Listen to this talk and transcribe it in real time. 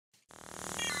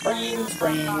Brains.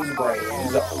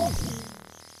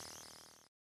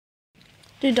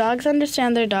 Do dogs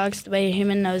understand their dogs the way a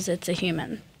human knows it's a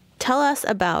human? Tell us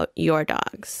about your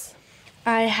dogs.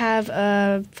 I have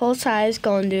a full-size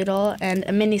golden doodle and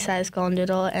a mini-size golden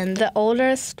doodle, and the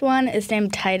oldest one is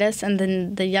named Titus, and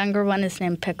then the younger one is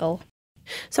named Pickle.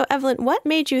 So, Evelyn, what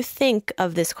made you think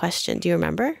of this question? Do you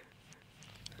remember?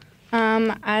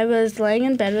 I was laying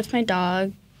in bed with my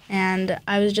dog, and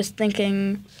I was just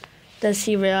thinking, does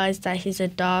he realize that he's a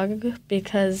dog?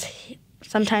 Because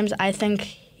sometimes I think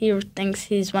he thinks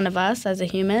he's one of us as a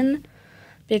human,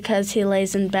 because he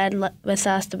lays in bed with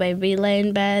us the way we lay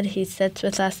in bed. He sits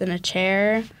with us in a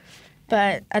chair.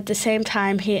 But at the same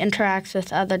time, he interacts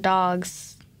with other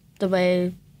dogs the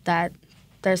way that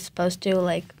they're supposed to.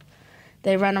 Like,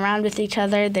 they run around with each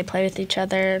other, they play with each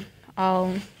other,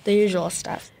 all the usual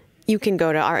stuff. You can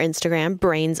go to our Instagram,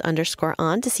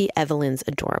 brains_on, to see Evelyn's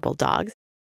adorable dogs.